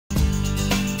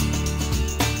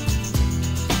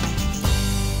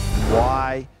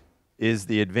is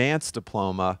the advanced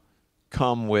diploma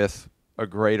come with a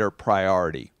greater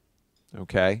priority.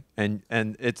 Okay, and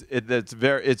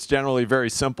it's generally very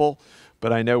simple,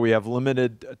 but I know we have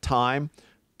limited time.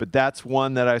 But that's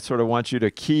one that I sort of want you to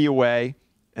key away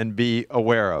and be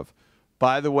aware of.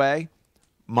 By the way,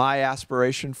 my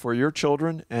aspiration for your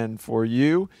children and for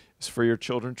you is for your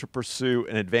children to pursue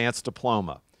an advanced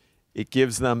diploma. It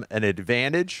gives them an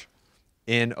advantage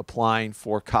in applying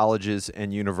for colleges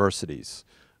and universities.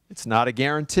 It's not a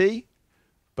guarantee,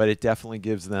 but it definitely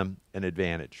gives them an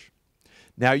advantage.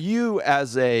 Now, you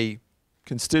as a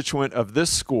constituent of this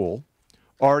school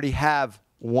already have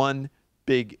one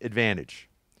big advantage.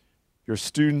 Your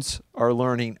students are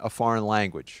learning a foreign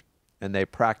language, and they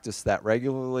practice that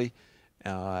regularly,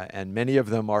 and many of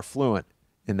them are fluent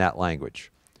in that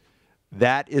language.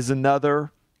 That is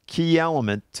another key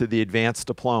element to the advanced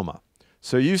diploma.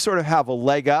 So you sort of have a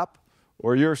leg up,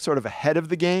 or you're sort of ahead of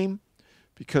the game,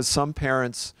 because some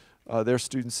parents, their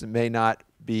students may not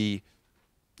be,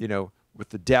 with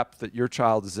the depth that your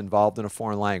child is involved in a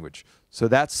foreign language. So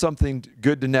that's something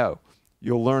good to know.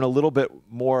 You'll learn a little bit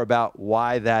more about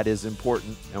why that is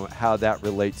important and how that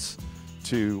relates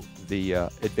to the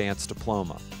advanced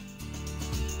diploma.